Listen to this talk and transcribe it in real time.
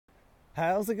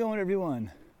How's it going,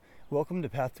 everyone? Welcome to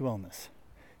Path to Wellness.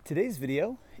 Today's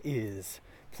video is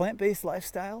plant-based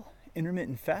lifestyle,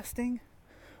 intermittent fasting,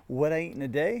 what I eat in a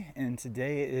day, and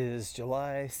today is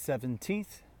July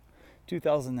 17th,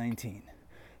 2019.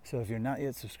 So if you're not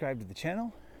yet subscribed to the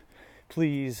channel,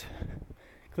 please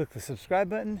click the subscribe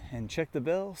button and check the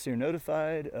bell so you're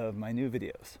notified of my new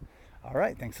videos. All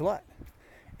right, thanks a lot.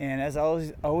 And as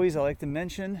always, I like to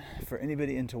mention, for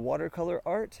anybody into watercolor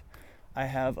art, I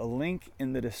have a link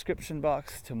in the description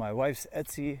box to my wife's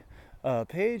Etsy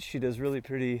page. She does really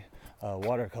pretty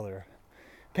watercolor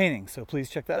paintings, so please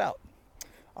check that out.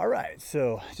 All right,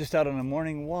 so just out on a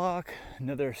morning walk,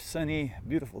 another sunny,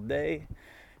 beautiful day.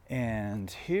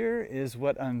 And here is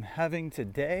what I'm having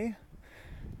today.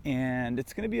 And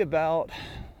it's going to be about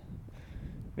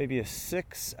maybe a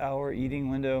 6-hour eating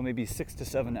window, maybe 6 to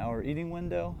 7 hour eating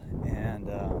window, and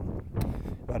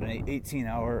about an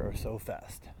 18-hour or so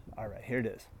fast. All right, here it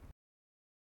is.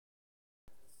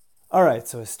 All right,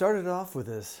 so I started off with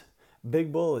this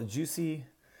big bowl of juicy,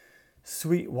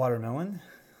 sweet watermelon,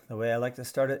 the way I like to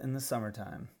start it in the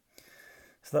summertime.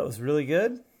 So that was really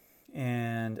good.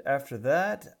 And after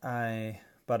that,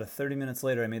 about 30 minutes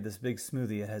later, I made this big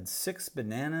smoothie. It had 6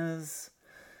 bananas.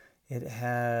 It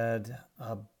had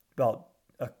about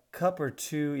a cup or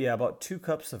two, about 2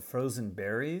 cups of frozen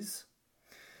berries.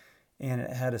 And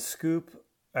it had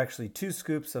actually 2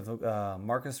 scoops of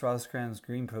Marcus Roscram's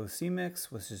Green Pro C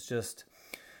Mix, which is just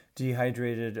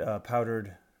dehydrated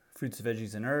powdered fruits,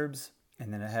 veggies, and herbs.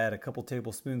 And then it had a couple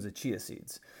tablespoons of chia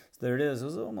seeds. So there it is. It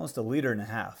was almost 1.5 liters.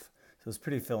 So it was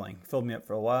pretty filling. Filled me up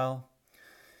for a while.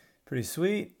 Pretty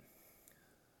sweet.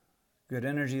 Good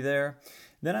energy there.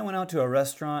 Then I went out to a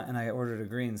restaurant and I ordered a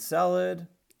green salad.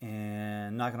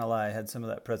 And not going to lie, I had some of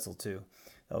that pretzel too.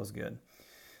 That was good.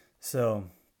 So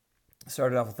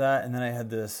started off with that, and then I had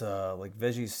this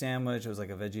veggie sandwich. It was like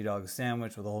a veggie dog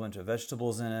sandwich with a whole bunch of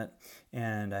vegetables in it,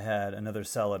 and I had another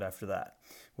salad after that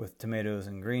with tomatoes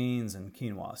and greens and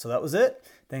quinoa. So that was it.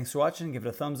 Thanks for watching. Give it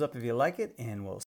a thumbs up if you like it, and we'll